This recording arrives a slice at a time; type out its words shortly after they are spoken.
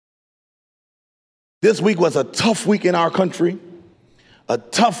This week was a tough week in our country, a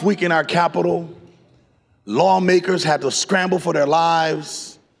tough week in our capital. Lawmakers had to scramble for their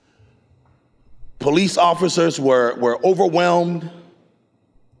lives. Police officers were overwhelmed.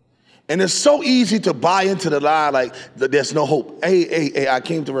 And it's so easy to buy into the lie like there's no hope. Hey, I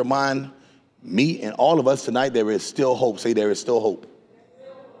came to remind me and all of us tonight there is still hope. Say there is still hope.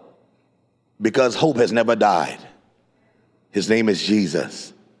 Because hope has never died. His name is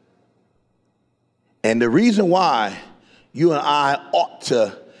Jesus. And the reason why you and I ought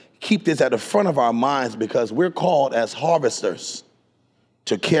to keep this at the front of our minds because we're called as harvesters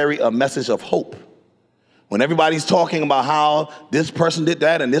to carry a message of hope. When everybody's talking about how this person did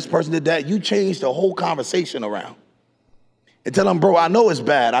that and this person did that, you change the whole conversation around. And tell them, bro, I know it's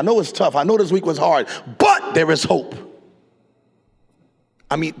bad. I know it's tough. I know this week was hard, but there is hope.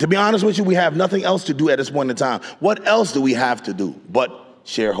 I mean, to be honest with you, we have nothing else to do at this point in time. What else do we have to do but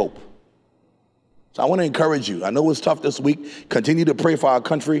share hope? So I want to encourage you. I know it's tough this week. Continue to pray for our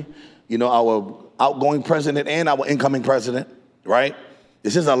country, our outgoing president and our incoming president, right?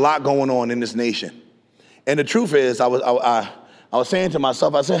 This is a lot going on in this nation. And the truth is, I was saying to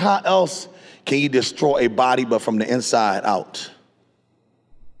myself, I said, how else can you destroy a body but from the inside out?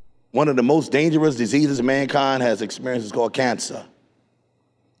 One of the most dangerous diseases mankind has experienced is called cancer.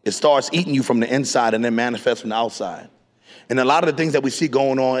 It starts eating you from the inside and then manifests from the outside. And a lot of the things that we see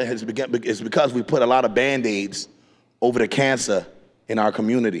going on is because we put a lot of Band-Aids over the cancer in our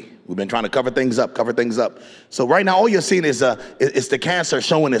community. We've been trying to cover things up. So right now, all you're seeing is it's the cancer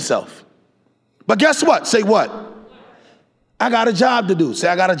showing itself. But guess what? Say what? I got a job to do. Say,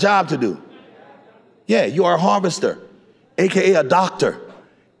 I got a job to do. Yeah, you are a harvester, AKA a doctor,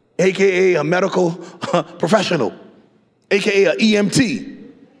 AKA a medical professional, AKA an EMT.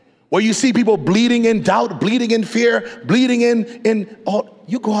 Where you see people bleeding in doubt, bleeding in fear, bleeding in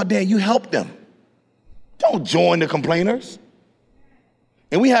you go out there and you help them. Don't join the complainers.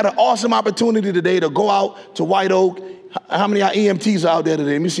 And we had an awesome opportunity today to go out to White Oak. How many of our EMTs are out there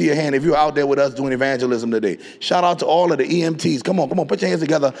today? Let me see your hand if you're out there with us doing evangelism today. Shout out to all of the EMTs. Come on, put your hands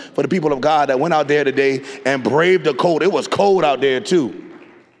together for the people of God that went out there today and braved the cold. It was cold out there too.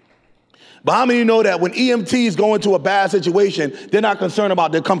 But how many know that when EMTs go into a bad situation, they're not concerned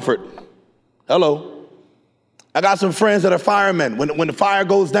about their comfort? Hello. I got some friends that are firemen. When the fire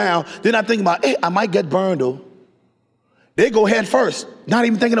goes down, they're not thinking about, hey, I might get burned though. They go head first, not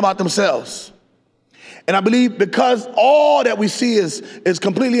even thinking about themselves. And I believe because all that we see is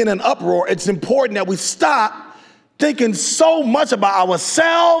completely in an uproar, it's important that we stop thinking so much about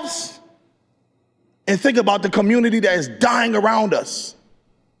ourselves and think about the community that is dying around us.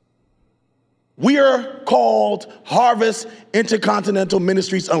 We are called Harvest Intercontinental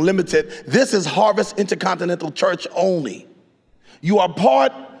Ministries Unlimited. This is Harvest Intercontinental Church only. You are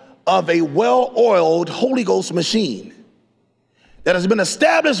part of a well-oiled Holy Ghost machine that has been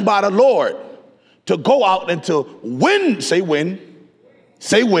established by the Lord to go out and to win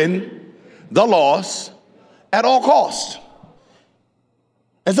the lost at all costs.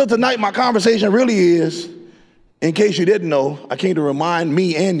 And so tonight my conversation really is, in case you didn't know, I came to remind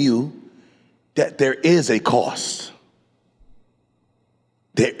me and you that there is a cost.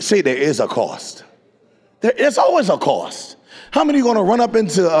 There is a cost. There is always a cost. How many are going to run up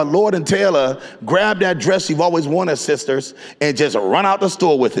into Lord and Taylor, grab that dress you've always wanted, sisters, and just run out the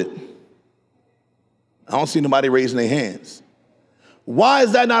store with it? I don't see nobody raising their hands. Why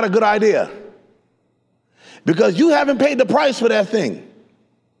is that not a good idea? Because you haven't paid the price for that thing.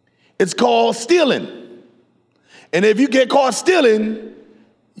 It's called stealing. And if you get caught stealing,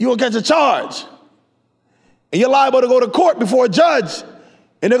 you will catch a charge. And you're liable to go to court before a judge.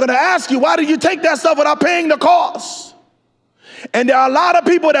 And they're going to ask you, why did you take that stuff without paying the cost? And there are a lot of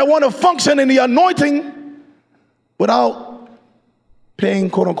people that want to function in the anointing without paying,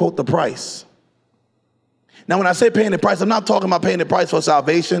 quote unquote, the price. Now, when I say paying the price, I'm not talking about paying the price for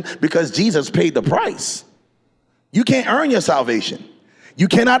salvation because Jesus paid the price. You can't earn your salvation. You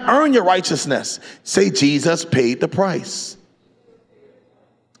cannot earn your righteousness. Say, Jesus paid the price.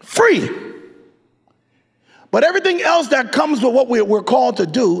 Free. But everything else that comes with what we're called to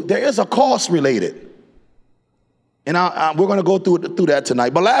do, there is a cost related. And we're going to go through that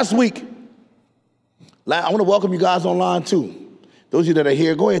tonight. But last week, I want to welcome you guys online too. Those of you that are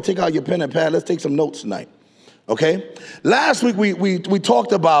here, go ahead, take out your pen and pad. Let's take some notes tonight. Okay? Last week, we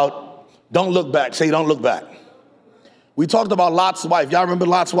talked about don't look back. Say don't look back. We talked about Lot's wife. Y'all remember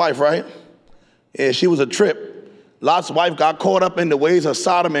Lot's wife, right? Yeah, she was a trip. Lot's wife got caught up in the ways of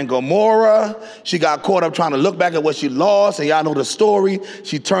Sodom and Gomorrah. She got caught up trying to look back at what she lost. And y'all know the story.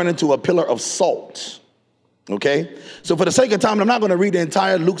 She turned into a pillar of salt. Okay? So for the sake of time, I'm not going to read the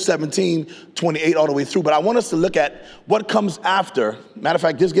entire Luke 17:28 all the way through, but I want us to look at what comes after. Matter of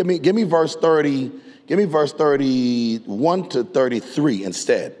fact, just give me verse 30, give me verse 31 to 33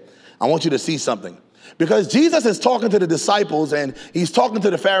 instead. I want you to see something. Because Jesus is talking to the disciples and he's talking to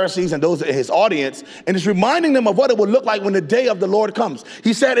the Pharisees and those in his audience, and he's reminding them of what it will look like when the day of the Lord comes.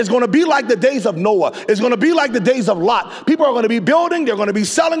 He said it's going to be like the days of Noah. It's going to be like the days of Lot. People are going to be building, they're going to be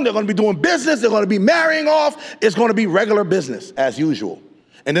selling, they're going to be doing business, they're going to be marrying off. It's going to be regular business as usual.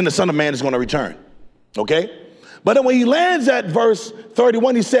 And then the Son of Man is going to return. Okay? But then when he lands at verse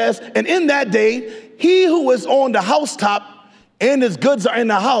 31, he says, and in that day, he who is on the housetop and his goods are in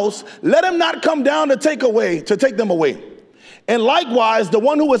the house, let him not come down to take them away. And likewise, the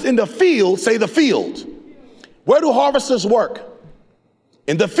one who is in the field, say the field. Where do harvesters work?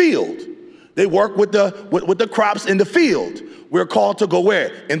 In the field. They work with the crops in the field. We're called to go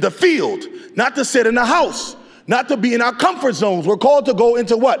where? In the field. Not to sit in the house. Not to be in our comfort zones. We're called to go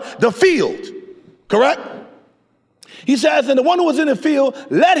into what? The field. Correct? He says, and the one who is in the field,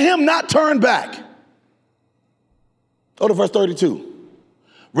 let him not turn back. Go to verse 32.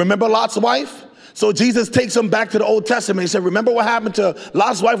 Remember Lot's wife? So Jesus takes him back to the Old Testament. He said, remember what happened to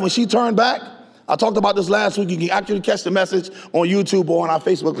Lot's wife when she turned back? I talked about this last week. You can actually catch the message on YouTube or on our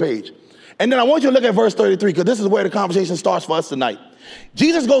Facebook page. And then I want you to look at verse 33, because this is where the conversation starts for us tonight.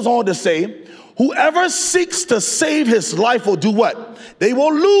 Jesus goes on to say, whoever seeks to save his life will do what? They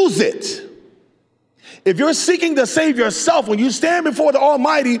will lose it. If you're seeking to save yourself, when you stand before the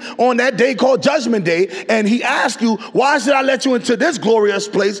Almighty on that day called Judgment Day, and he asks you, why should I let you into this glorious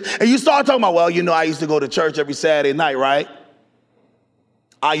place? And you start talking about, well, you know, I used to go to church every Saturday night, right?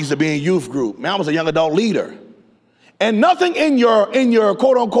 I used to be in youth group. Man, I was a young adult leader. And nothing in your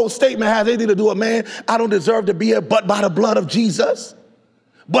quote unquote statement has anything to do with, man, I don't deserve to be here, but by the blood of Jesus,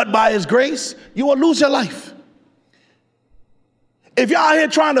 but by his grace, you will lose your life. If you're out here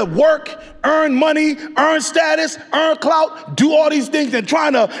trying to work, earn money, earn status, earn clout, do all these things and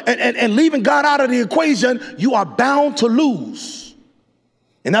trying to and leaving God out of the equation, you are bound to lose.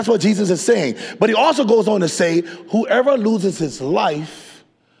 And that's what Jesus is saying. But he also goes on to say, whoever loses his life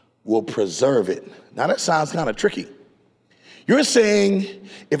will preserve it. Now that sounds kind of tricky. You're saying,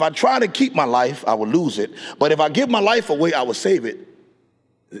 if I try to keep my life, I will lose it. But if I give my life away, I will save it.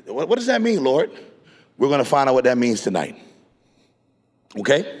 What does that mean, Lord? We're going to find out what that means tonight.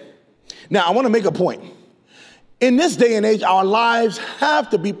 Okay? Now, I want to make a point. In this day and age, our lives have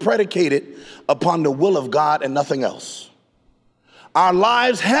to be predicated upon the will of God and nothing else. Our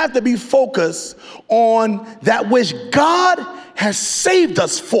lives have to be focused on that which God has saved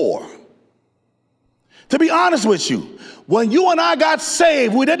us for. To be honest with you, when you and I got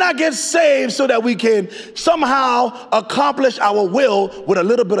saved, we did not get saved so that we can somehow accomplish our will with a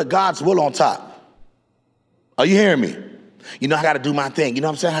little bit of God's will on top. Are you hearing me? You know, I got to do my thing. You know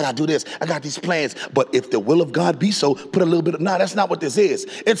what I'm saying? I got to do this. I got these plans. But if the will of God be so, put a little bit of, no, that's not what this is.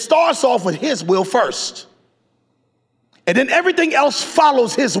 It starts off with his will first. And then everything else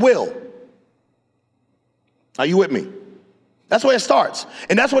follows his will. Are you with me? That's where it starts.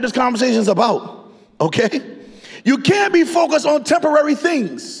 And that's what this conversation is about. Okay? You can't be focused on temporary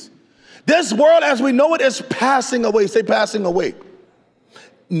things. This world as we know it is passing away. Say passing away.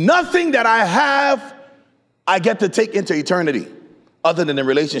 Nothing that I have I get to take into eternity other than the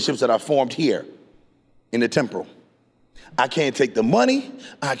relationships that are formed here in the temporal. I can't take the money.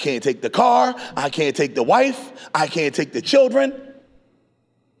 I can't take the car. I can't take the wife. I can't take the children.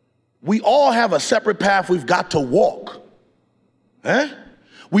 We all have a separate path we've got to walk.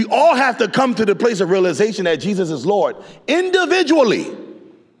 We all have to come to the place of realization that Jesus is Lord individually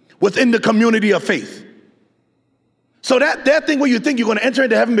within the community of faith. So that thing where you think you're going to enter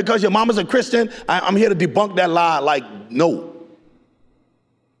into heaven because your mama's a Christian, I'm here to debunk that lie. Like, no.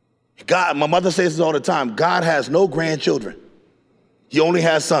 God, my mother says this all the time. God has no grandchildren. He only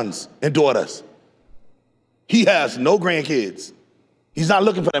has sons and daughters. He has no grandkids. He's not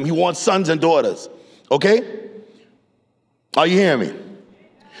looking for them. He wants sons and daughters. Okay? Are you hearing me?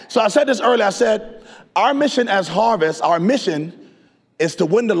 So I said this earlier. I said, our mission as Harvest, our mission is to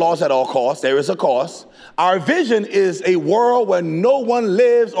win the lost at all costs. There is a cost. Our vision is a world where no one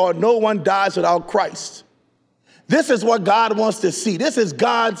lives or no one dies without Christ. This is what God wants to see. This is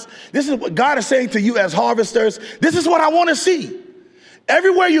what God is saying to you as harvesters. This is what I want to see.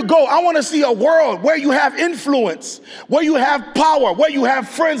 Everywhere you go, I want to see a world where you have influence, where you have power, where you have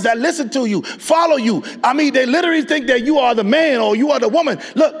friends that listen to you, follow you. I mean, they literally think that you are the man or you are the woman.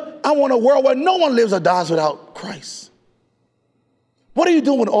 Look, I want a world where no one lives or dies without Christ. What are you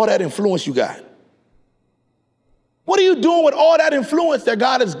doing with all that influence you got? What are you doing with all that influence that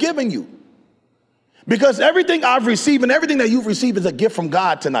God has given you? Because everything I've received and everything that you've received is a gift from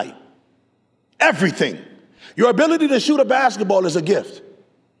God tonight. Everything. Your ability to shoot a basketball is a gift.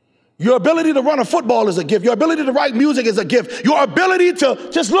 Your ability to run a football is a gift. Your ability to write music is a gift. Your ability to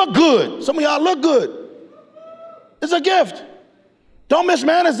just look good. Some of y'all look good. It's a gift. Don't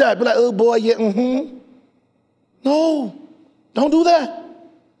mismanage that. Be like, oh boy, yeah, No, don't do that.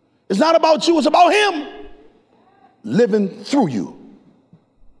 It's not about you, it's about him living through you.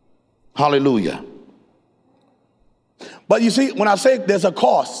 Hallelujah. But you see, when I say there's a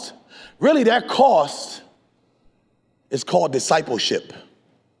cost, really that cost is called discipleship.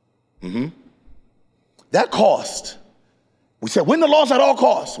 That cost, we said win the loss at all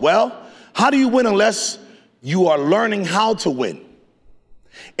costs. Well, how do you win unless you are learning how to win?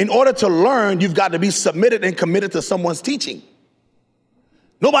 In order to learn, you've got to be submitted and committed to someone's teaching.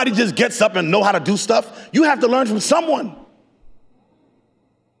 Nobody just gets up and know how to do stuff. You have to learn from someone.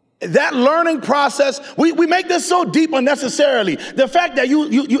 That learning process, we make this so deep unnecessarily. The fact that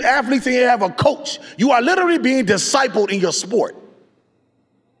you athletes and you have a coach, you are literally being discipled in your sport.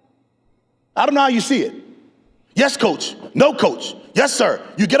 I don't know how you see it. Yes, coach. No, coach. Yes, sir.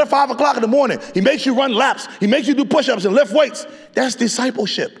 You get up 5 o'clock in the morning. He makes you run laps. He makes you do push-ups and lift weights. That's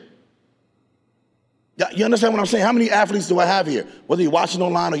discipleship. You understand what I'm saying? How many athletes do I have here? Whether you're watching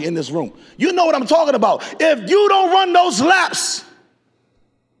online or you're in this room. You know what I'm talking about. If you don't run those laps,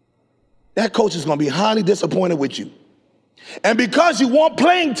 that coach is going to be highly disappointed with you. And because you want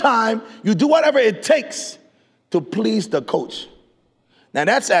playing time, you do whatever it takes to please the coach. Now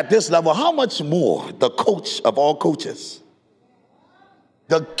that's at this level. How much more the coach of all coaches,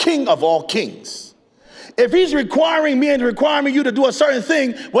 the king of all kings? If he's requiring me and requiring you to do a certain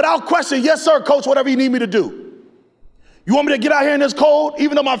thing without question, yes, sir, coach, whatever you need me to do. You want me to get out here in this cold,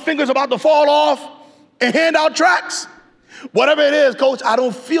 even though my finger's about to fall off, and hand out tracts? Whatever it is, coach, I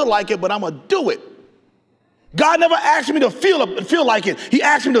don't feel like it, but I'm going to do it. God never asked me to feel like it. He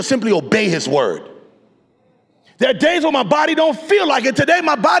asked me to simply obey his word. There are days when my body don't feel like it. Today,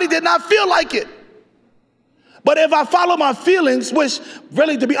 my body did not feel like it. But if I follow my feelings, which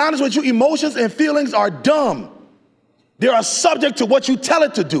really, to be honest with you, emotions and feelings are dumb. They are subject to what you tell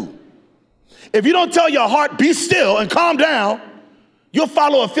it to do. If you don't tell your heart, be still and calm down, you'll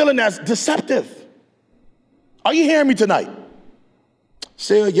follow a feeling that's deceptive. Are you hearing me tonight?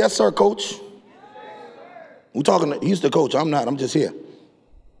 Say, yes, sir, coach. We're talking, he's the coach. I'm not, I'm just here.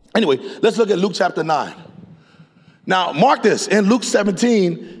 Anyway, let's look at Luke chapter 9. Now, mark this. In Luke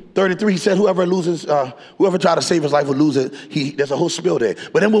 17:33, he said, whoever try to save his life will lose it. There's a whole spiel there.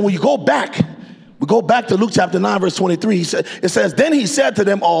 But then when we go back to Luke chapter 9, verse 23, it says, then he said to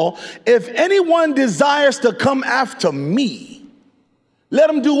them all, if anyone desires to come after me, let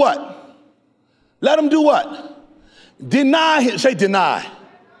him do what? Let him do what? Deny him. Say deny.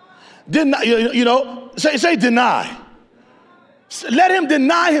 Deny, say deny. Let him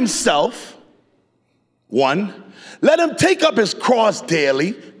deny himself, 1. Let him take up his cross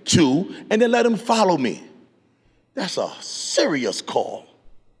daily, 2. And then let him follow me. That's a serious call.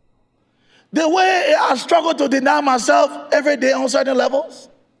 The way I struggle to deny myself every day on certain levels,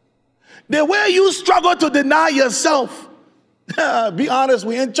 the way you struggle to deny yourself, be honest,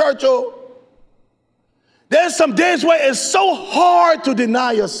 we in church, there's some days where it's so hard to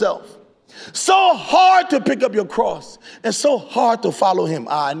deny yourself, so hard to pick up your cross, and so hard to follow him.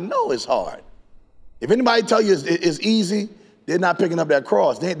 I know it's hard. If anybody tell you it's easy, they're not picking up that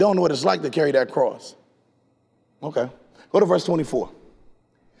cross. They don't know what it's like to carry that cross. Okay, go to verse 24.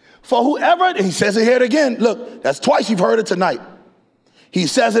 For whoever, and he says it here again, look, that's twice you've heard it tonight. He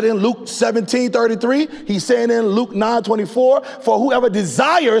says it in Luke 17:33. He's saying in Luke 9:24, for whoever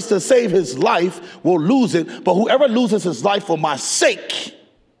desires to save his life will lose it, but whoever loses his life for my sake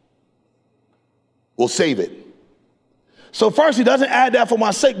will save it. So first, he doesn't add that for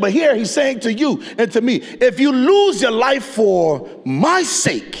my sake, but here he's saying to you and to me, if you lose your life for my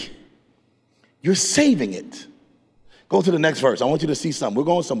sake, you're saving it. Go to the next verse. I want you to see something. We're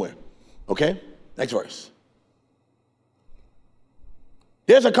going somewhere. Okay? Next verse.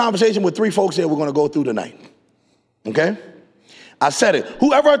 There's a conversation with 3 folks here we're going to go through tonight. Okay? I said it.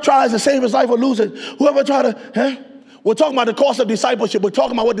 Whoever tries to save his life will lose it. Whoever we're talking about the cost of discipleship. We're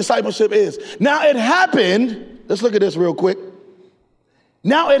talking about what discipleship is. Now it happened, let's look at this real quick.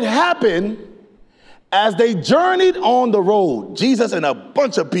 Now it happened as they journeyed on the road, Jesus and a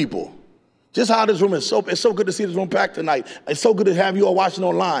bunch of people. Just how this room is it's so good to see this room packed tonight. It's so good to have you all watching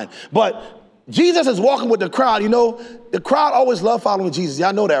online. But Jesus is walking with the crowd. You know, the crowd always love following Jesus.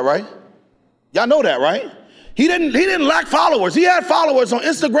 Y'all know that, right? Y'all know that, right? He didn't lack followers. He had followers on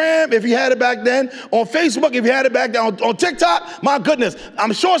Instagram, if he had it back then, on Facebook, if he had it back then, on TikTok. My goodness,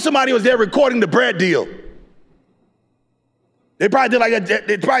 I'm sure somebody was there recording the bread deal. They probably did like that.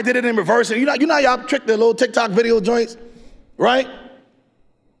 They probably did it in reverse. And you know how y'all trick the little TikTok video joints, right?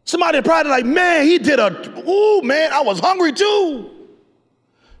 Somebody probably like, man, he did ooh, man, I was hungry too.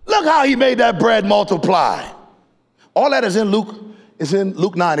 Look how he made that bread multiply. All that is in Luke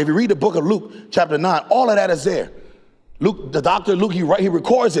 9. If you read the book of Luke, chapter 9, all of that is there. Luke, the doctor Luke, he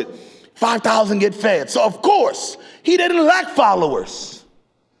records it. 5,000 get fed. So of course, he didn't lack followers.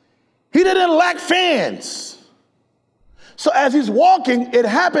 He didn't lack fans. So as he's walking, it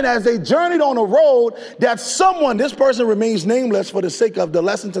happened as they journeyed on a road that this person remains nameless for the sake of the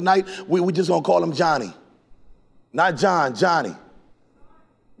lesson tonight. We just gonna call him Johnny. Not John, Johnny.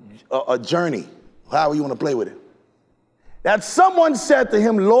 A journey, however you wanna play with it. That someone said to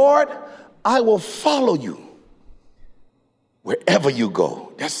him, Lord, I will follow you wherever you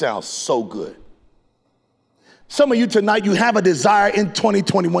go. That sounds so good. Some of you tonight, you have a desire in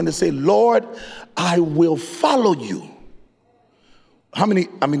 2021 to say, Lord, I will follow you. How many,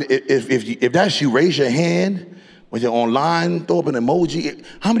 if that's you, raise your hand. When you're online, throw up an emoji.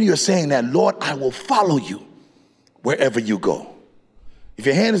 How many of you are saying that, Lord, I will follow you wherever you go? If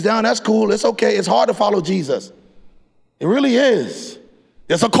your hand is down, that's cool. It's okay. It's hard to follow Jesus. It really is.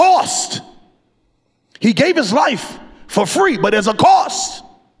 There's a cost. He gave his life for free, but there's a cost.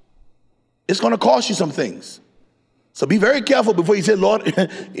 It's going to cost you some things. So be very careful before you say, Lord,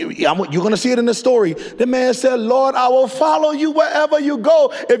 you're going to see it in the story. The man said, Lord, I will follow you wherever you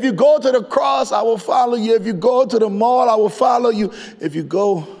go. If you go to the cross, I will follow you. If you go to the mall, I will follow you. If you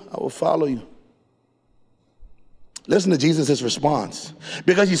go, I will follow you. Listen to Jesus' response.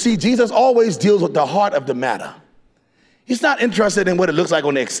 Because you see, Jesus always deals with the heart of the matter. He's not interested in what it looks like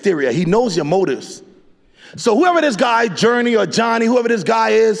on the exterior. He knows your motives. So whoever this guy, Journey or Johnny, whoever this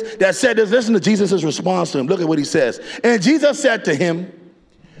guy is that said this, listen to Jesus' response to him. Look at what he says. And Jesus said to him,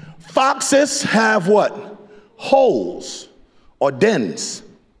 foxes have what? Holes or dens.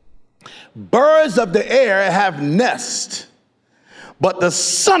 Birds of the air have nests. But the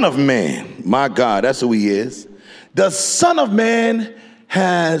Son of Man, my God, that's who he is. The Son of Man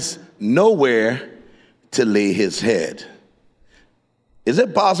has nowhere to lay his head. Is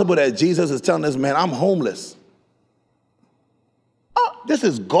it possible that Jesus is telling this man, I'm homeless? Oh, this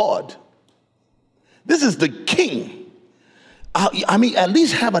is God. This is the King. At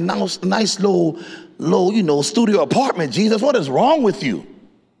least have a nice little, studio apartment, Jesus. What is wrong with you?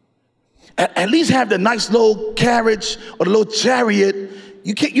 At least have the nice little carriage or the little chariot.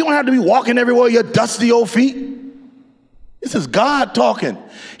 You don't have to be walking everywhere with your dusty old feet. This is God talking.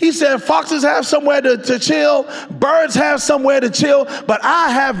 He said, foxes have somewhere to chill, birds have somewhere to chill, but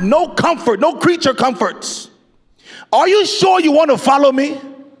I have no comfort, no creature comforts. Are you sure you want to follow me?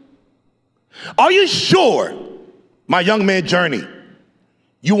 Are you sure, my young man Journey,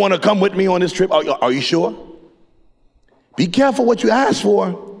 you want to come with me on this trip? Are you sure? Be careful what you ask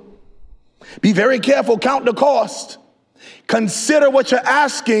for. Be very careful, count the cost. Consider what you're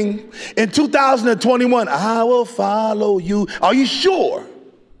asking in 2021. I will follow you. Are you sure?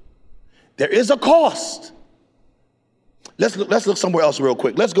 There is a cost. Let's look somewhere else real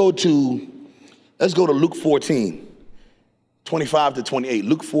quick. Let's go to Luke 14, 25 to 28.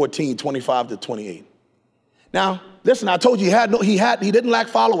 Luke 14, 25 to 28. Now, listen, I told you he didn't lack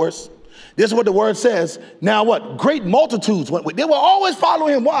followers. This is what the word says. Now what? Great multitudes went with. They were always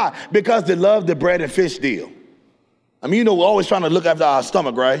following him. Why? Because they loved the bread and fish deal. We're always trying to look after our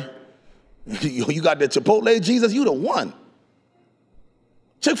stomach, right? You got the Chipotle, Jesus, you the one.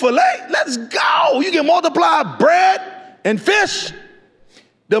 Chick-fil-A, let's go. You can multiply bread and fish.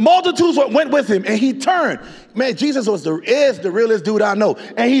 The multitudes went with him, and he turned. Man, Jesus is the realest dude I know.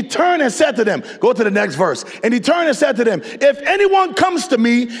 And he turned and said to them, go to the next verse. And he turned and said to them, if anyone comes to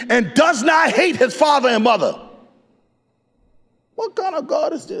me and does not hate his father and mother, what kind of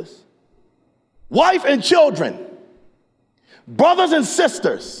God is this? Wife and children, brothers and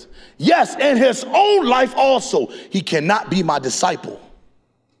sisters, yes, and his own life also, he cannot be my disciple.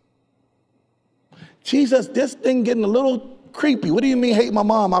 Jesus, this thing getting a little creepy. What do you mean hate my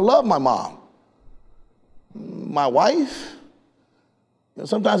mom? I love my mom. My wife?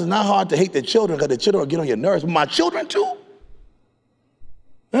 Sometimes it's not hard to hate the children because the children will get on your nerves. My children too?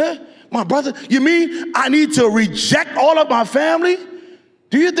 My brother? You mean I need to reject all of my family?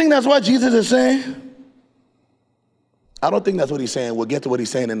 Do you think that's what Jesus is saying? I don't think that's what he's saying. We'll get to what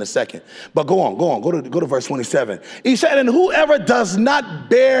he's saying in a second. But go on. Go to verse 27. He said, and whoever does not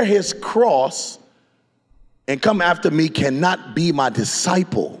bear his cross and come after me cannot be my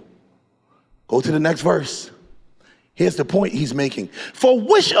disciple. Go to the next verse. Here's the point he's making. For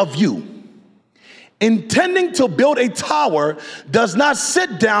which of you, intending to build a tower, does not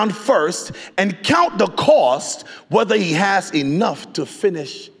sit down first and count the cost, whether he has enough to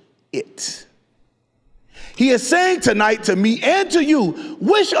finish it? He is saying tonight to me and to you,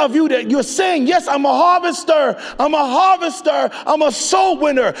 which of you that you're saying, yes, I'm a harvester, I'm a soul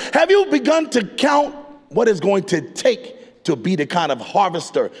winner. Have you begun to count what it's going to take to be the kind of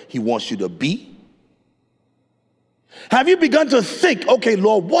harvester he wants you to be? Have you begun to think, okay,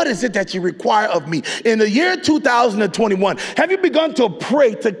 Lord, what is it that you require of me? In the year 2021, have you begun to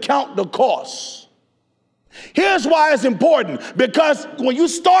pray to count the costs? Here's why it's important, because when you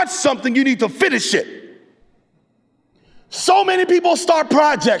start something, you need to finish it. So many people start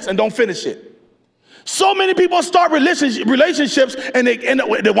projects and don't finish it. So many people start relationships and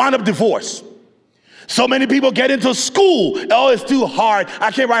they wind up divorced. So many people get into school. Oh, it's too hard.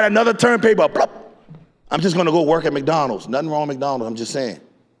 I can't write another term paper. Blah. I'm just going to go work at McDonald's. Nothing wrong with McDonald's. I'm just saying.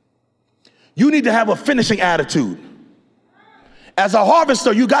 You need to have a finishing attitude. As a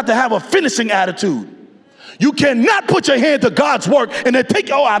harvester, you got to have a finishing attitude. You cannot put your hand to God's work and then take,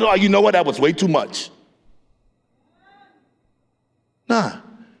 you know what, that was way too much. Nah.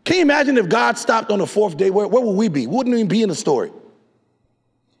 Can you imagine if God stopped on the fourth day? Where would we be? We wouldn't even be in the story.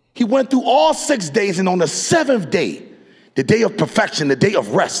 He went through all 6 days, and on the seventh day, the day of perfection, the day of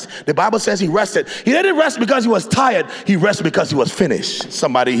rest, the Bible says he rested. He didn't rest because he was tired. He rested because he was finished.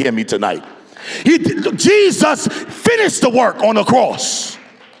 Somebody hear me tonight. Jesus finished the work on the cross.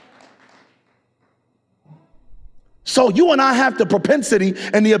 So you and I have the propensity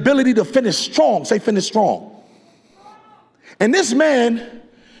and the ability to finish strong. Say finish strong. And this man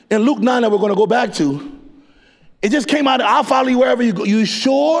in Luke 9 that we're going to go back to, it just came out of, I'll follow you wherever you go. You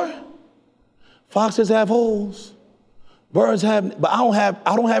sure? Foxes have holes. Birds have, but I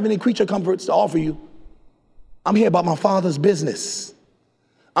don't have any creature comforts to offer you. I'm here about my Father's business.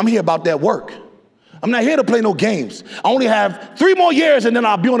 I'm here about that work. I'm not here to play no games. I only have 3 more years and then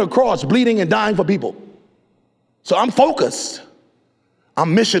I'll be on the cross bleeding and dying for people. So I'm focused.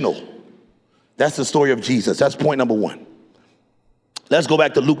 I'm missional. That's the story of Jesus. That's point number 1. Let's go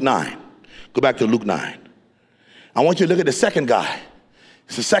back to Luke 9. Go back to Luke 9. I want you to look at the second guy.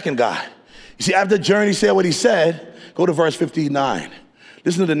 It's the second guy. You see, after the journey said what he said, go to verse 59.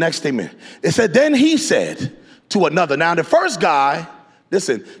 Listen to the next statement. It said, then he said to another. Now, the first guy,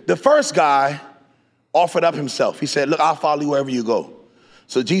 listen, the first guy offered up himself. He said, look, I'll follow you wherever you go.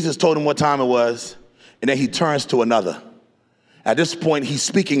 So Jesus told him what time it was, and then he turns to another. At this point, he's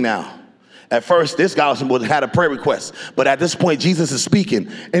speaking now. At first, this guy had a prayer request, but at this point, Jesus is speaking,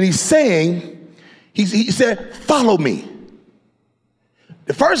 and he's saying, he said, follow me.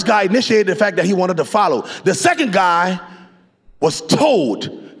 The first guy initiated the fact that he wanted to follow. The second guy was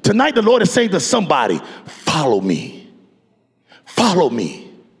told, tonight the Lord is saying to somebody, follow me. Follow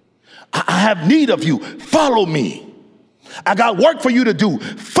me. I have need of you. Follow me. I got work for you to do.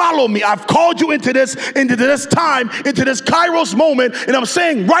 Follow me. I've called you into this time, into this Kairos moment, and I'm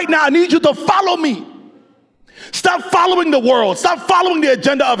saying right now, I need you to follow me. Stop following the world. Stop following the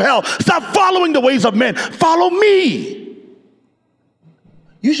agenda of hell. Stop following the ways of men. Follow me.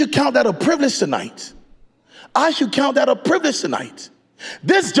 You should count that a privilege tonight. I should count that a privilege tonight.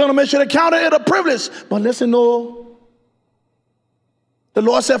 This gentleman should have counted it a privilege. But listen, no. The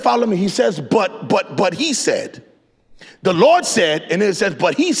Lord said, follow me. He says, but he said. The Lord said, and it says,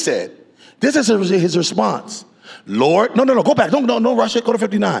 but he said. This is his response. Lord, no, go back. Don't rush it. Go to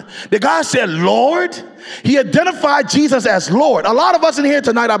 59. The guy said, Lord. He identified Jesus as Lord. A lot of us in here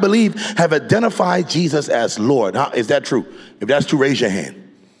tonight, I believe, have identified Jesus as Lord. Is that true? If that's true, raise your hand.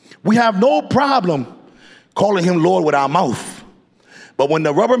 We have no problem calling him Lord with our mouth. But when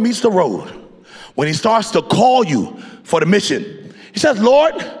the rubber meets the road, when he starts to call you for the mission, he says,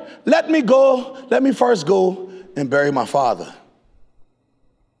 Lord, let me first go and bury my father.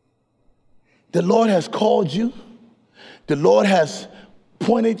 The Lord has called you. The Lord has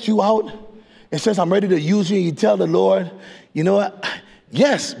pointed you out and says, I'm ready to use you. And you tell the Lord, you know what?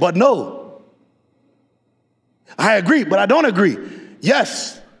 Yes, but no. I agree, but I don't agree.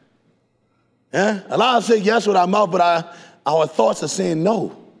 Yes. Yeah? A lot of us say yes with our mouth, but our thoughts are saying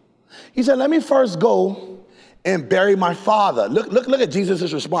no. He said, let me first go and bury my father. Look at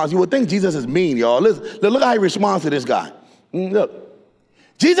Jesus' response. You would think Jesus is mean, y'all. Look how he responds to this guy. Look.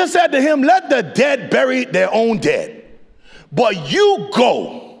 Jesus said to him, let the dead bury their own dead, but you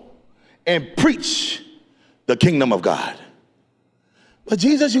go and preach the kingdom of God. But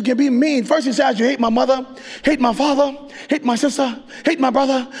Jesus, you can be mean. First he says, you hate my mother, hate my father, hate my sister, hate my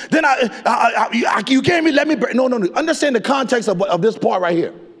brother. Then you can't even let me bury. No. Understand the context of this part right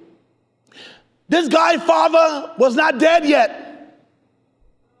here. This guy's father was not dead yet.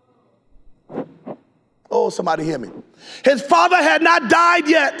 Oh, somebody hear me. His father had not died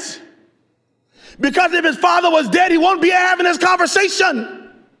yet. Because if his father was dead, he wouldn't be having this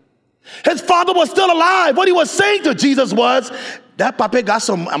conversation. His father was still alive. What he was saying to Jesus was, that papa got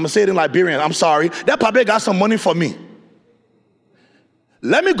some, I'm going to say it in Liberian, I'm sorry. That papa got some money for me.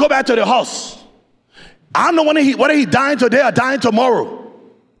 Let me go back to the house. I don't know whether he dying today or dying tomorrow.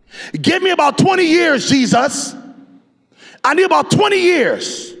 Give me about 20 years, Jesus. I need about 20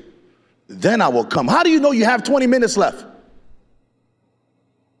 years. Then I will come. How do you know you have 20 minutes left?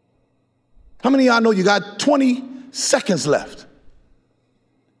 How many of y'all know you got 20 seconds left?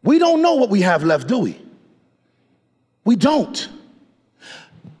 We don't know what we have left, do we? We don't.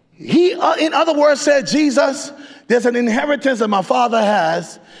 He, in other words, said, Jesus, there's an inheritance that my father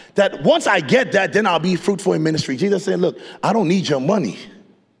has that once I get that, then I'll be fruitful in ministry. Jesus said, look, I don't need your money.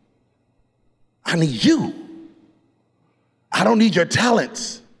 I need you. I don't need your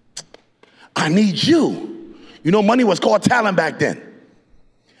talents. I need you. You know, money was called talent back then.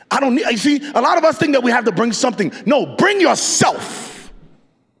 I don't need, you see, a lot of us think that we have to bring something. No, bring yourself.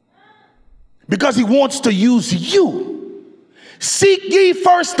 Because he wants to use you. Seek ye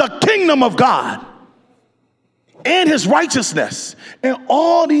first the kingdom of God and his righteousness and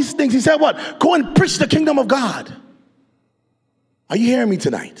all these things. He said what? Go and preach the kingdom of God. Are you hearing me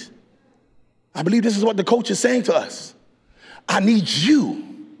tonight? I believe this is what the coach is saying to us. I need you.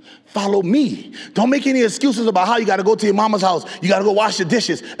 Follow me. Don't make any excuses about how you got to go to your mama's house. You got to go wash the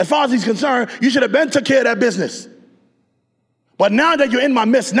dishes. As far as he's concerned, you should have been took care of that business. But now that you're in my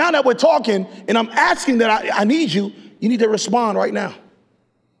midst, now that we're talking and I'm asking that I need you, you need to respond right now.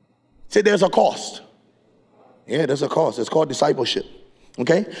 Say there's a cost. Yeah, there's a cost. It's called discipleship.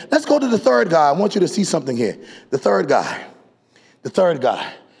 Okay? Let's go to the third guy. I want you to see something here. The third guy. The third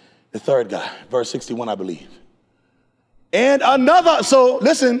guy. The third guy. Verse 61, I believe. And another, so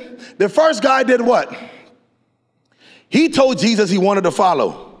listen, the first guy did what? He told Jesus he wanted to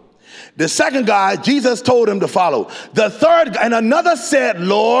follow. The second guy, Jesus told him to follow. The third guy, and another said,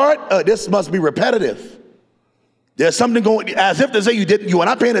 Lord, this must be repetitive. There's something going, as if to say you were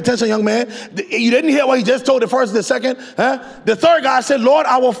not paying attention, young man. You didn't hear what he just told the first and the second. Huh? The third guy said, Lord,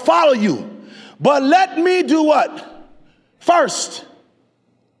 I will follow you. But let me do what? First.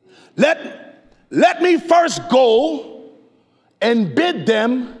 Let me first go and bid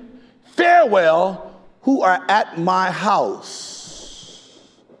them farewell who are at my house.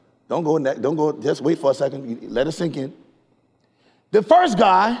 Don't go, just wait for a second. Let it sink in. The first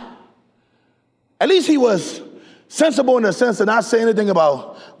guy, at least he was sensible in the sense of not saying anything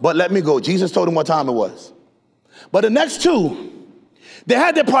about, but let me go. Jesus told him what time it was. But the next two, they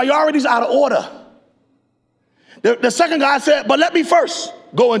had their priorities out of order. The second guy said, but let me first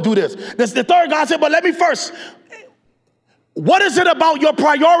go and do this. The third guy said, but let me first. What is it about your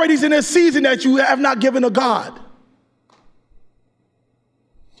priorities in this season that you have not given to God?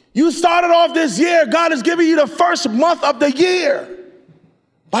 You started off this year, God is giving you the first month of the year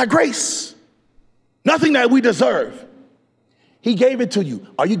by grace. Nothing that we deserve. He gave it to you.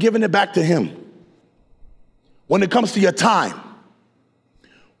 Are you giving it back to him? When it comes to your time,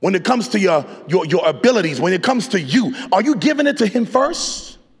 when it comes to your abilities, when it comes to you, are you giving it to him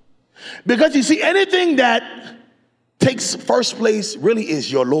first? Because you see, anything that takes first place really is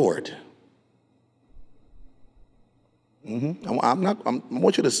your Lord. I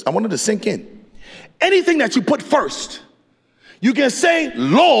want it to sink in. Anything that you put first, you can say,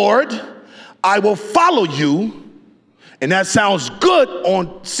 Lord, I will follow you. And that sounds good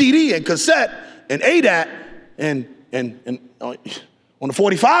on CD and cassette and ADAT and on the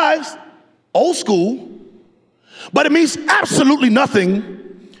 45s, old school. But it means absolutely nothing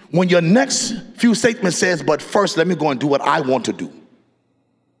when your next few statements says, but first let me go and do what I want to do.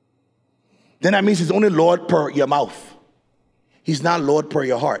 Then that means he's only Lord per your mouth. He's not Lord per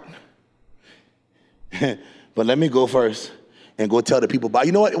your heart. But let me go first and go tell the people. But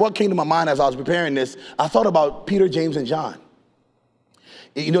you know what came to my mind as I was preparing this? I thought about Peter, James, and John.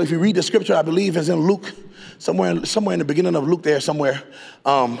 You know, if you read the scripture, I believe it's in Luke, somewhere in the beginning of Luke there somewhere.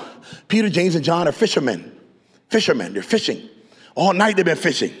 Peter, James, and John are fishermen. Fishermen, they're fishing. All night they've been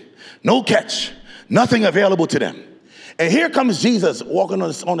fishing. No catch. Nothing available to them. And here comes Jesus walking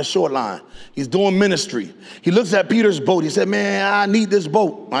on the shoreline. He's doing ministry. He looks at Peter's boat. He said, man, I need this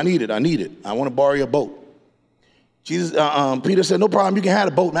boat. I need it. I want to borrow your boat. Peter said, no problem. You can have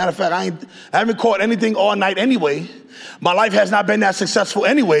the boat. Matter of fact, I haven't caught anything all night anyway. My life has not been that successful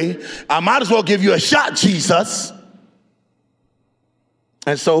anyway. I might as well give you a shot, Jesus.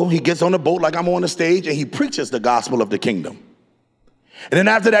 And so he gets on the boat like I'm on the stage and he preaches the gospel of the kingdom. And then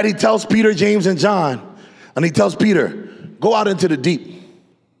after that, he tells Peter, James, and John, and he tells Peter, go out into the deep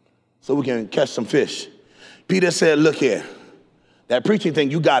so we can catch some fish. Peter said, look here, that preaching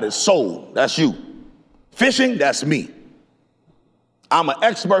thing, you got it sold. That's you. Fishing, that's me. I'm an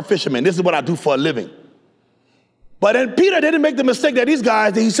expert fisherman. This is what I do for a living. But then Peter didn't make the mistake that these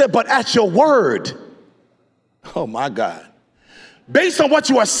guys did. He said, but at your word. Oh, my God. Based on what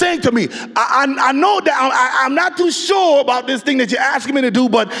you are saying to me, I know that I'm not too sure about this thing that you're asking me to do,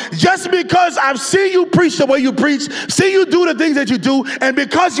 but just because I've seen you preach the way you preach, see you do the things that you do, and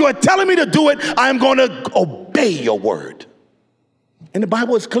because you are telling me to do it, I'm going to obey your word. And the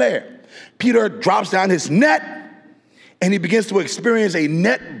Bible is clear. Peter drops down his net, and he begins to experience a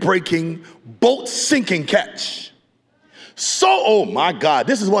net-breaking, boat-sinking catch. So, oh my God,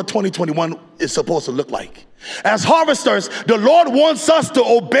 this is what 2021 is supposed to look like. As harvesters, the Lord wants us to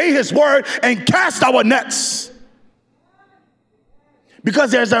obey his word and cast our nets.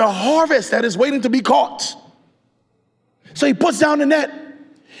 Because there's a harvest that is waiting to be caught. So he puts down the net,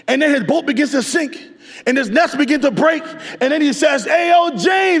 and then his boat begins to sink, and his nets begin to break, and then he says, hey, yo,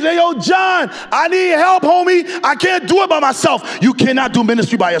 James, hey, yo, John, I need help, homie. I can't do it by myself. You cannot do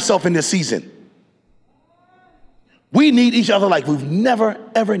ministry by yourself in this season. We need each other like we've never,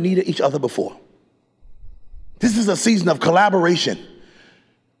 ever needed each other before. This is a season of collaboration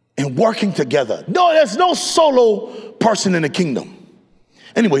and working together. No, there's no solo person in the kingdom.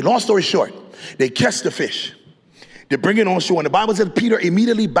 Anyway, long story short, they catch the fish. They bring it on shore. And the Bible says Peter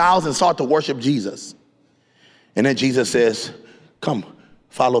immediately bows and sought to worship Jesus. And then Jesus says, come,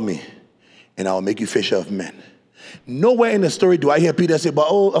 follow me, and I will make you fisher of men. Nowhere in the story do I hear Peter say, but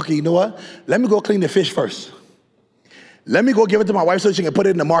oh, okay, you know what? Let me go clean the fish first. Let me go give it to my wife so she can put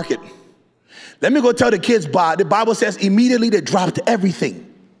it in the market. Let me go tell the kids, Bob. The Bible says immediately they dropped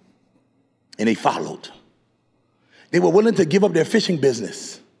everything and they followed. They were willing to give up their fishing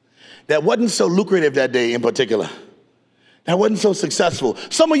business that wasn't so lucrative that day in particular. That wasn't so successful.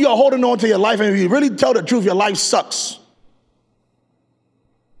 Some of you are holding on to your life, and if you really tell the truth, your life sucks.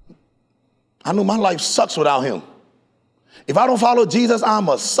 I know my life sucks without him. If I don't follow Jesus, I'm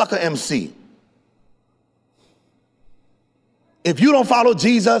a sucker MC. If you don't follow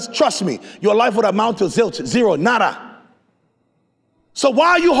Jesus, trust me, your life would amount to zilch, zero, nada. So why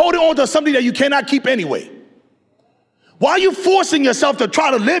are you holding on to something that you cannot keep anyway? Why are you forcing yourself to try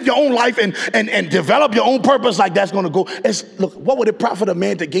to live your own life and develop your own purpose like that's going to go? Look, what would it profit a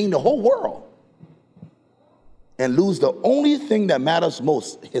man to gain the whole world and lose the only thing that matters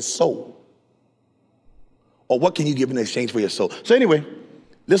most, his soul? Or what can you give in exchange for your soul? So anyway,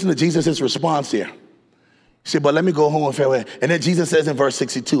 listen to Jesus' response here. He said, but let me go home and farewell. And then Jesus says in verse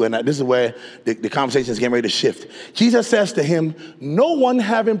 62, and this is where the conversation is getting ready to shift. Jesus says to him, no one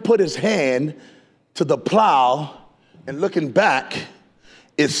having put his hand to the plow and looking back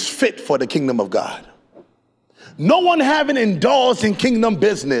is fit for the kingdom of God. No one having indulged in kingdom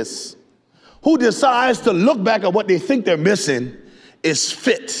business who decides to look back at what they think they're missing is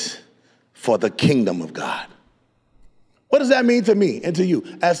fit for the kingdom of God. What does that mean to me and to you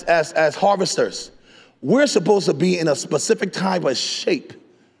as harvesters? We're supposed to be in a specific type of shape.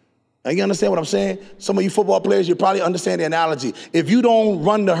 Now, you understand what I'm saying? Some of you football players, you probably understand the analogy. If you don't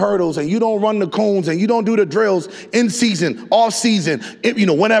run the hurdles and you don't run the cones and you don't do the drills in season, off season,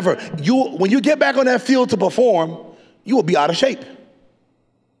 whenever, when you get back on that field to perform, you will be out of shape.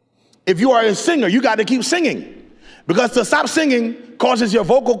 If you are a singer, you got to keep singing, because to stop singing causes your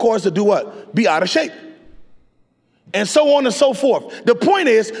vocal cords to do what? Be out of shape. And so on and so forth. The point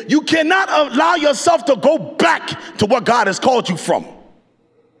is, you cannot allow yourself to go back to what God has called you from.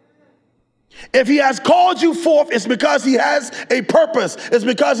 If he has called you forth, it's because he has a purpose. It's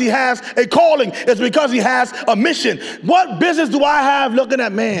because he has a calling. It's because he has a mission. What business do I have looking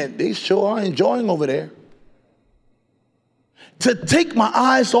at, man, they sure are enjoying over there? To take my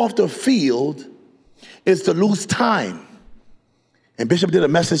eyes off the field is to lose time. And Bishop did a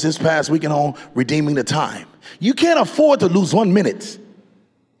message this past weekend on redeeming the time. You can't afford to lose 1 minute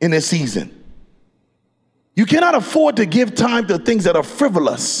in this season. You cannot afford to give time to things that are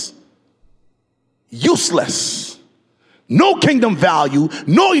frivolous, useless, no kingdom value,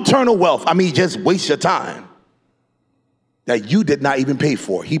 no eternal wealth. I mean, just waste your time that you did not even pay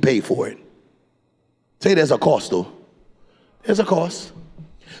for. He paid for it. Say there's a cost, though. There's a cost.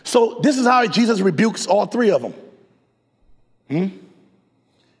 So this is how Jesus rebukes all three of them.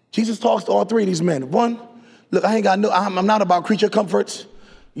 Jesus talks to all three of these men. One, look, I'm not about creature comforts.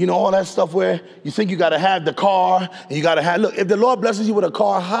 You know, all that stuff where you think you got to have the car and you got to have, look, if the Lord blesses you with a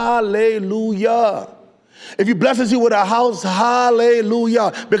car, hallelujah. If he blesses you with a house,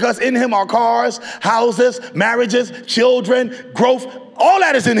 hallelujah. Because in him are cars, houses, marriages, children, growth. All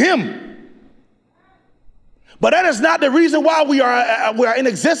that is in him. But that is not the reason why we are in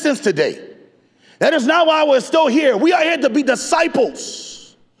existence today. That is not why we're still here. We are here to be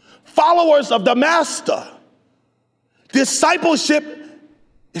disciples, followers of the master. Discipleship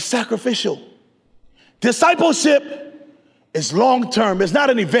is sacrificial. Discipleship is long-term. It's not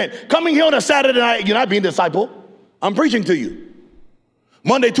an event. Coming here on a Saturday night, you're not being disciple. I'm preaching to you.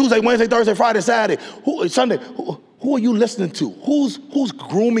 Monday, Tuesday, Wednesday, Thursday, Friday, Saturday, Sunday. Who are you listening to? Who's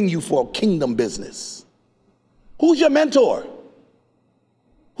grooming you for kingdom business? Who's your mentor?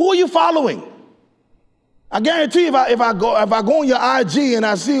 Who are you following? I guarantee if I go on your IG and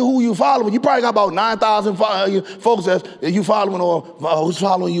I see who you following, you probably got about 9,000 folks that you following or who's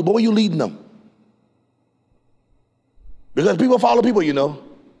following you, but where you leading them? Because people follow people, you know.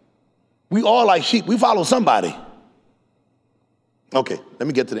 We all like sheep. We follow somebody. Okay, let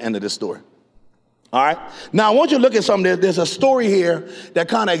me get to the end of this story. All right. Now, I want you to look at something. There's a story here that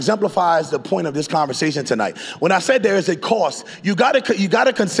kind of exemplifies the point of this conversation tonight. When I said there is a cost, you got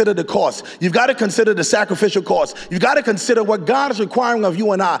to consider the cost. You've got to consider the sacrificial cost. You've got to consider what God is requiring of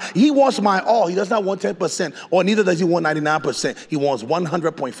you and I. He wants my all. He does not want 10%, or neither does he want 99%. He wants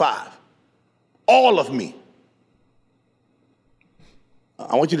 100.5. All of me.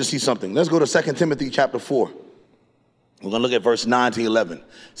 I want you to see something. Let's go to 2 Timothy chapter 4. We're going to look at verse 9 to 11.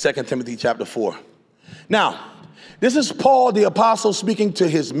 2 Timothy chapter 4. Now, this is Paul the apostle speaking to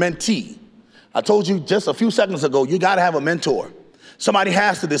his mentee. I told you just a few seconds ago, you got to have a mentor. Somebody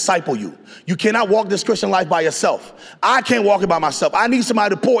has to disciple you. You cannot walk this Christian life by yourself. I can't walk it by myself. I need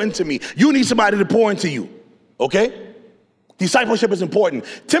somebody to pour into me. You need somebody to pour into you. Okay? Discipleship is important.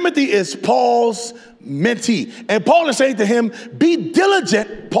 Timothy is Paul's mentee. And Paul is saying to him, be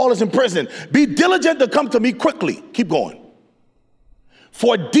diligent. Paul is in prison. Be diligent to come to me quickly. Keep going.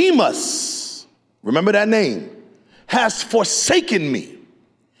 For Demas, remember that name, has forsaken me,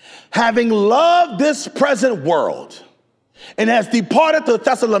 having loved this present world, and has departed to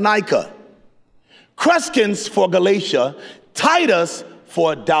Thessalonica. Crescens for Galatia, Titus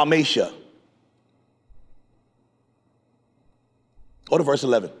for Dalmatia. Go to verse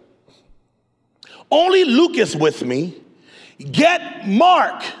 11. Only Luke is with me. Get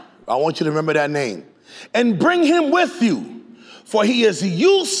Mark, I want you to remember that name, and bring him with you, for he is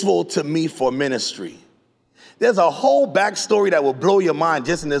useful to me for ministry. There's a whole backstory that will blow your mind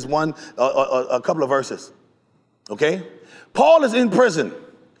just in this one, a couple of verses. Okay? Paul is in prison.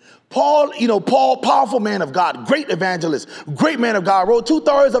 Paul, powerful man of God, great evangelist, great man of God, wrote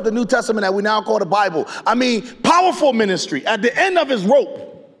 2/3 of the New Testament that we now call the Bible. I mean, powerful ministry. At the end of his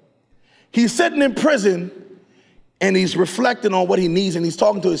rope, he's sitting in prison and he's reflecting on what he needs, and he's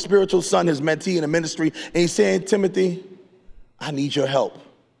talking to his spiritual son, his mentee in the ministry, and he's saying, Timothy, I need your help.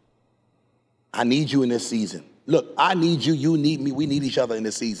 I need you in this season. Look, I need you, you need me, we need each other in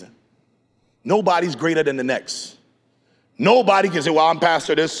this season. Nobody's greater than the next. Nobody can say, well, I'm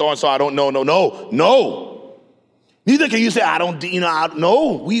pastor this, so-and-so, I don't know. No. Neither can you say, I don't,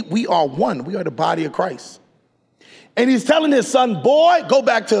 no. We are one. We are the body of Christ. And he's telling his son, boy, go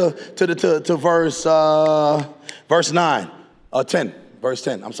back to verse 9, 10, verse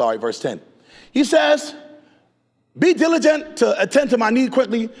 10. I'm sorry, verse 10. He says, be diligent to attend to my need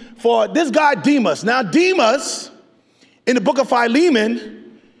quickly, for this guy Demas. Now, Demas, in the book of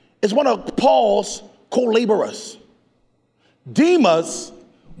Philemon, is one of Paul's co-laborers. Demas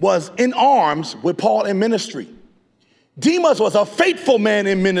was in arms with Paul in ministry. Demas was a faithful man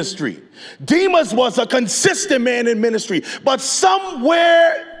in ministry. Demas was a consistent man in ministry. But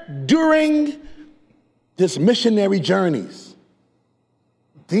somewhere during his missionary journeys,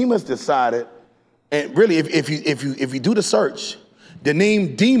 Demas decided, and really if you do the search, the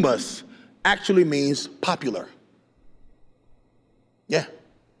name Demas actually means popular. Yeah.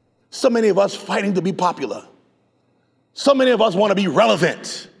 So many of us fighting to be popular. So many of us want to be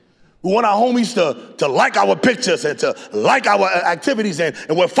relevant. We want our homies to like our pictures and to like our activities, and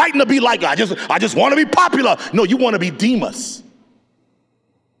we're fighting to be like, I just want to be popular. No, you want to be Demas.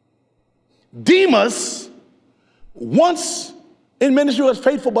 Demas, once in ministry, was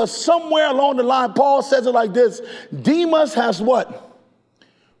faithful, but somewhere along the line, Paul says it like this: Demas has what?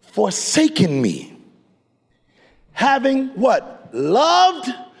 Forsaken me. Having what? Loved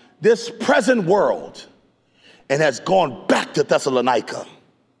this present world, and has gone back to Thessalonica.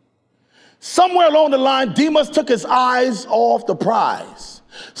 Somewhere along the line, Demas took his eyes off the prize.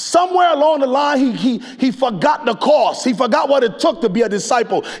 Somewhere along the line, he forgot the cost. He forgot what it took to be a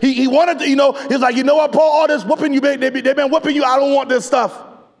disciple. He wanted to, he's like, you know what, Paul, all this whooping you, they've been whooping you. I don't want this stuff.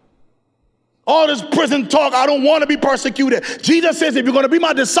 All this prison talk, I don't want to be persecuted. Jesus says if you're going to be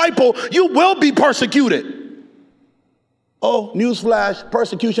my disciple, you will be persecuted. Oh, newsflash,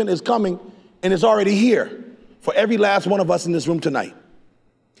 persecution is coming and it's already here for every last one of us in this room tonight.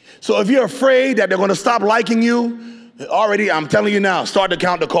 So if you're afraid that they're going to stop liking you, already, I'm telling you now, start to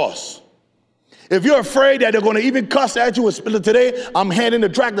count the cost. If you're afraid that they're going to even cuss at you, today I'm handing the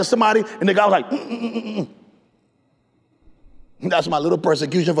tract to somebody and the guy was like, That's my little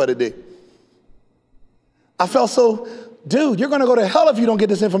persecution for the day. I felt so, dude, you're going to go to hell if you don't get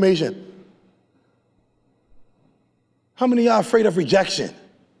this information. How many of y'all are afraid of rejection?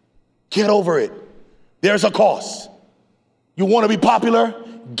 Get over it. There's a cost. You want to be popular?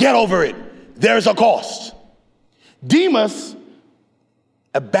 Get over it. There's a cost. Demas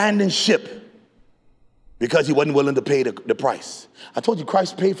abandoned ship because he wasn't willing to pay the price. I told you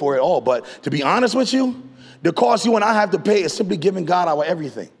Christ paid for it all, but to be honest with you, the cost you and I have to pay is simply giving God our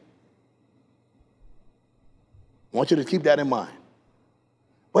everything. I want you to keep that in mind.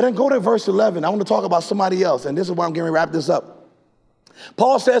 But then go to verse 11. I want to talk about somebody else, and this is why I'm going to wrap this up.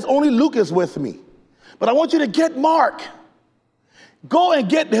 Paul says, only Luke is with me. But I want you to get Mark. Go and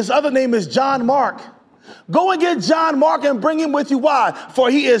get, his other name is John Mark. Go and get John Mark and bring him with you. Why? For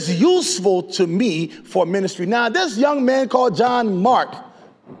he is useful to me for ministry. Now, this young man called John Mark,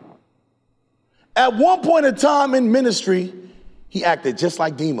 at one point in time in ministry, he acted just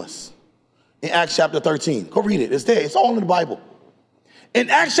like Demas. In Acts chapter 13. Go read it. It's there. It's all in the Bible. In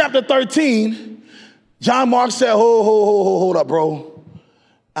Acts chapter 13, John Mark said, hold up, bro.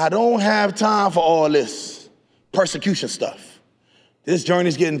 I don't have time for all this persecution stuff. This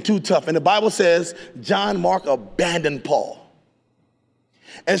journey's getting too tough. And the Bible says John Mark abandoned Paul.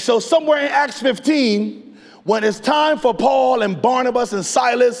 And so somewhere in Acts 15, when it's time for Paul and Barnabas and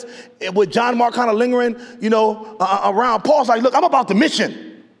Silas, with John Mark kind of lingering, around, Paul's like, look, I'm about the mission.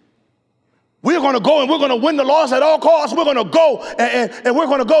 We're going to go and we're going to win the loss at all costs. We're going to go and we're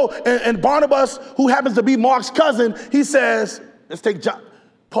going to go. And Barnabas, who happens to be Mark's cousin, he says, let's take John.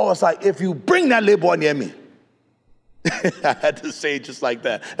 Paul's like, if you bring that little boy near me. I had to say it just like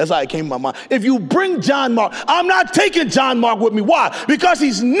that. That's how it came to my mind. If you bring John Mark, I'm not taking John Mark with me. Why? Because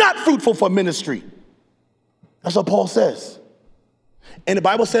he's not fruitful for ministry. That's what Paul says. And the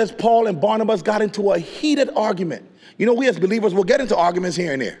Bible says Paul and Barnabas got into a heated argument. You know, we as believers will get into arguments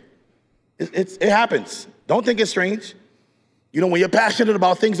here and there. It happens. Don't think it's strange. You know, when you're passionate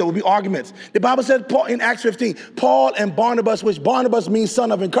about things, there will be arguments. The Bible says in Acts 15, Paul and Barnabas, which Barnabas means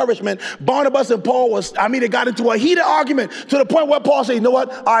son of encouragement, Barnabas and Paul they got into a heated argument to the point where Paul said, you know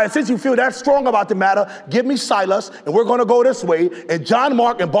what? All right, since you feel that strong about the matter, give me Silas, and we're going to go this way, and John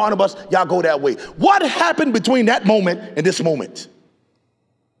Mark and Barnabas, y'all go that way. What happened between that moment and this moment?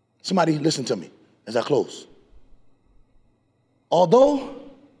 Somebody listen to me as I close. Although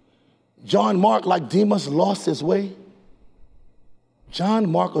John Mark, like Demas, lost his way,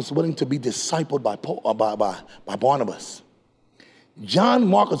 John Mark was willing to be discipled by Barnabas. John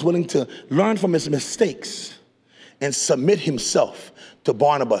Mark was willing to learn from his mistakes and submit himself to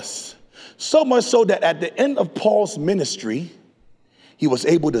Barnabas. So much so that at the end of Paul's ministry, he was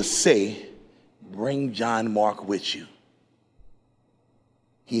able to say, bring John Mark with you.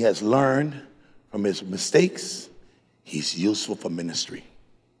 He has learned from his mistakes. He's useful for ministry.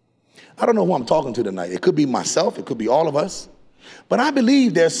 I don't know who I'm talking to tonight. It could be myself. It could be all of us. But I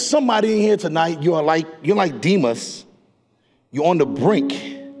believe there's somebody in here tonight. You're like Demas. You're on the brink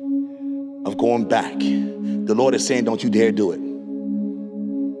of going back. The Lord is saying, don't you dare do it.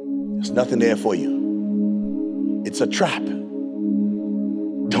 There's nothing there for you. It's a trap.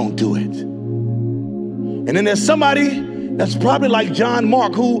 Don't do it. And then there's somebody that's probably like John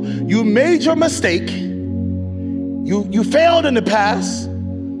Mark, who you made your mistake. You failed in the past.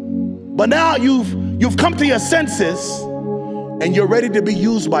 But now you've come to your senses and you're ready to be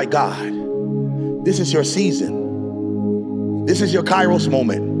used by God. This is your season. This is your Kairos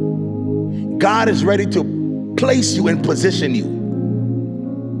moment. God is ready to place you and position you.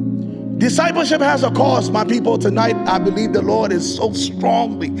 Discipleship has a cost, my people. Tonight, I believe the Lord is so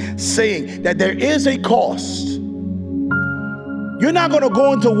strongly saying that there is a cost. You're not going to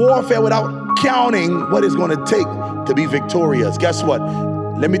go into warfare without counting what it's going to take to be victorious. Guess what?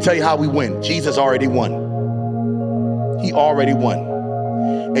 Let me tell you how we win. Jesus already won. He already won.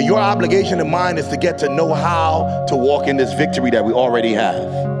 And your obligation and mine is to get to know how to walk in this victory that we already have.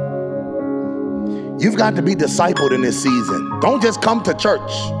 You've got to be discipled in this season. Don't just come to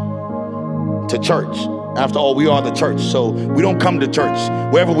church. To church. After all, we are the church. So we don't come to church.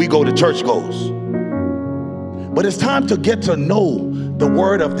 Wherever we go, the church goes. But it's time to get to know the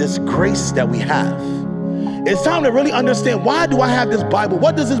word of this grace that we have. It's time to really understand, why do I have this Bible?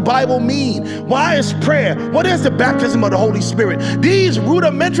 What does this Bible mean? Why is prayer? What is the baptism of the Holy Spirit? These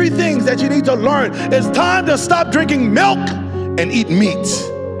rudimentary things that you need to learn. It's time to stop drinking milk and eat meat.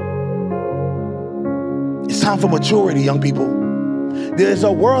 It's time for maturity, young people. There's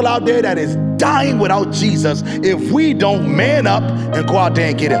a world out there that is dying without Jesus if we don't man up and go out there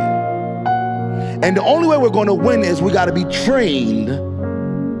and get him. And the only way we're going to win is we got to be trained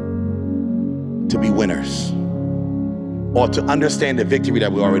to be winners, or to understand the victory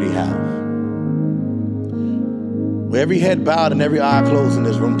that we already have. With every head bowed and every eye closed in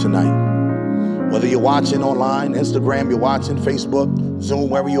this room tonight, whether you're watching online, Instagram, you're watching, Facebook, Zoom,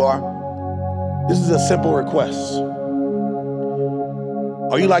 wherever you are, this is a simple request.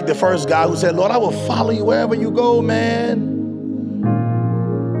 Are you like the first guy who said, Lord, I will follow you wherever you go, man?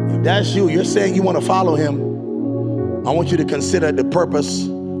 If that's you, you're saying you want to follow him, I want you to consider the purpose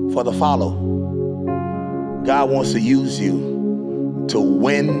for the follow. God wants to use you to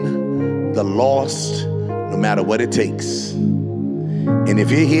win the lost, no matter what it takes. And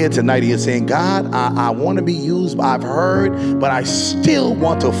if you're here tonight and you're saying, God, I want to be used, I've heard, but I still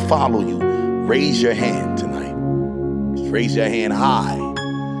want to follow you, raise your hand tonight. Just raise your hand high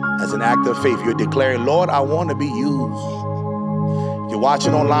as an act of faith. You're declaring, Lord, I want to be used. If you're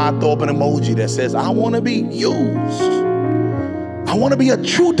watching online, throw up an emoji that says, I want to be used. I want to be a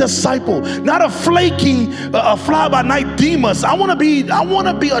true disciple, not a flaky, fly-by-night Demas. I want to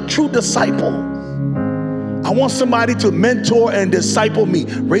be a true disciple. I want somebody to mentor and disciple me.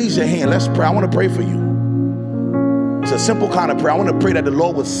 Raise your hand. Let's pray. I want to pray for you. It's a simple kind of prayer. I want to pray that the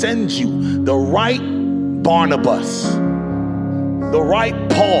Lord will send you the right Barnabas, the right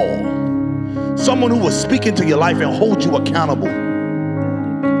Paul, someone who will speak into your life and hold you accountable.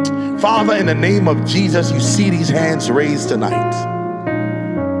 Father, in the name of Jesus, you see these hands raised tonight.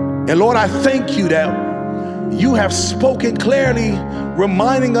 And Lord, I thank you that you have spoken clearly,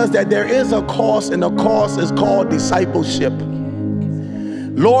 reminding us that there is a cost, and the cost is called discipleship.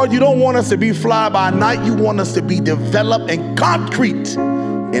 Lord, you don't want us to be fly by night. You want us to be developed and concrete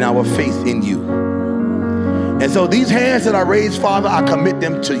in our faith in you. And so these hands that I raise, Father, I commit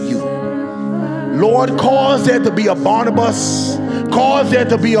them to you. Lord, cause there to be a Barnabas, cause there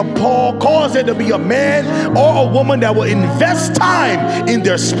to be a Paul, cause there to be a man or a woman that will invest time in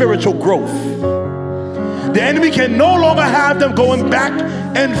their spiritual growth. The enemy can no longer have them going back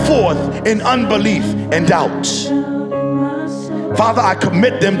and forth in unbelief and doubt. Father, I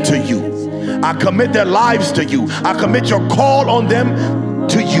commit them to you. I commit their lives to you. I commit your call on them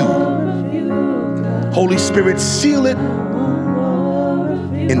to you. Holy Spirit, seal it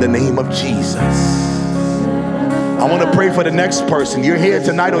in the name of Jesus. I want to pray for the next person. You're here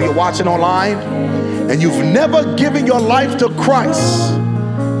tonight or you're watching online and you've never given your life to Christ.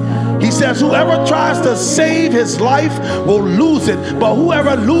 He says, whoever tries to save his life will lose it, but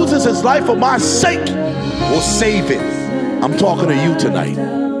whoever loses his life for my sake will save it. I'm talking to you tonight.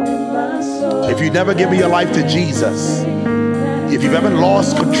 If you've never given your life to Jesus, if you've ever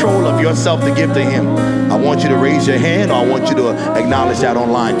lost control of yourself to give to him, I want you to raise your hand, or I want you to acknowledge that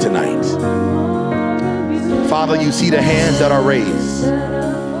online tonight. Father, you see the hands that are raised.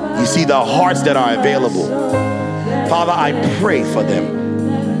 You see the hearts that are available. Father, I pray for them.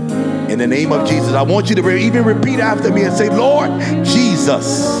 In the name of Jesus, I want you to even repeat after me and say, Lord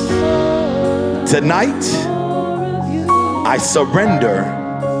Jesus, tonight I surrender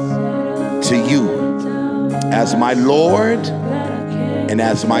to you as my Lord and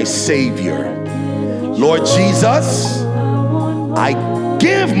as my Savior. Lord Jesus, I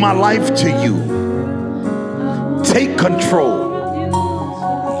give my life to you. Take control.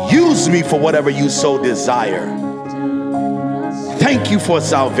 Use me for whatever you so desire. Thank you for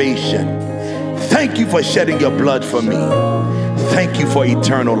salvation. Thank you for shedding your blood for me. Thank you for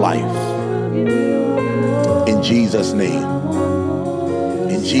eternal life. In Jesus' name.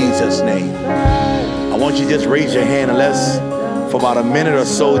 In Jesus' name. I want you to just raise your hand and let's, for about a minute or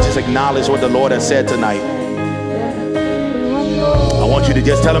so, just acknowledge what the Lord has said tonight. I want you to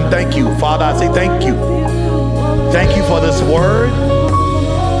just tell him thank you. Father, I say thank you. Thank you for this word.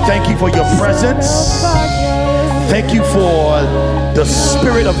 Thank you for your presence. Thank you for the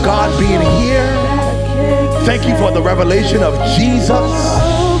Spirit of God being here. Thank you for the revelation of Jesus.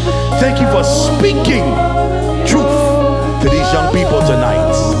 Thank you for speaking truth to these young people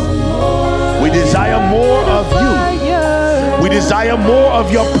tonight. We desire more of you. We desire more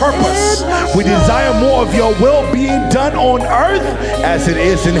of your purpose. We desire more of your will being done on earth as it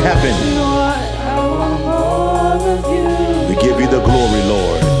is in heaven. We give you the glory,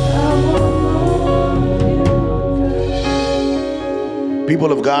 Lord.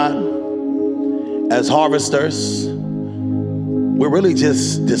 People of God, as harvesters, we're really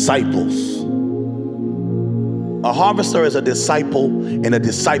just disciples. A harvester is a disciple and a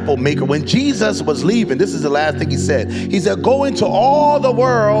disciple maker. When Jesus was leaving, this is the last thing he said. He said, go into all the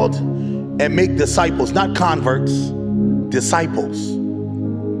world and make disciples, not converts, disciples,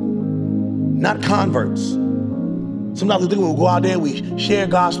 not converts. Sometimes we think we'll go out there, we share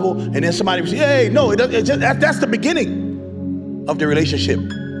gospel, and then somebody will say, hey, no, that's the beginning of the relationship.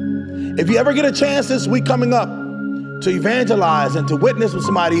 If you ever get a chance this week coming up to evangelize and to witness with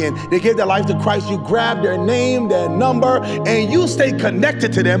somebody and they give their life to Christ, you grab their name, their number, and you stay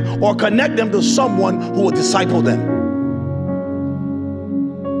connected to them or connect them to someone who will disciple them.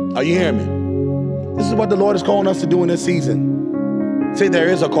 Are you hearing me? This is what the Lord is calling us to do in this season. Say there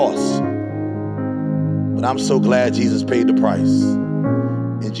is a cost, but I'm so glad Jesus paid the price.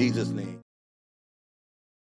 In Jesus' name.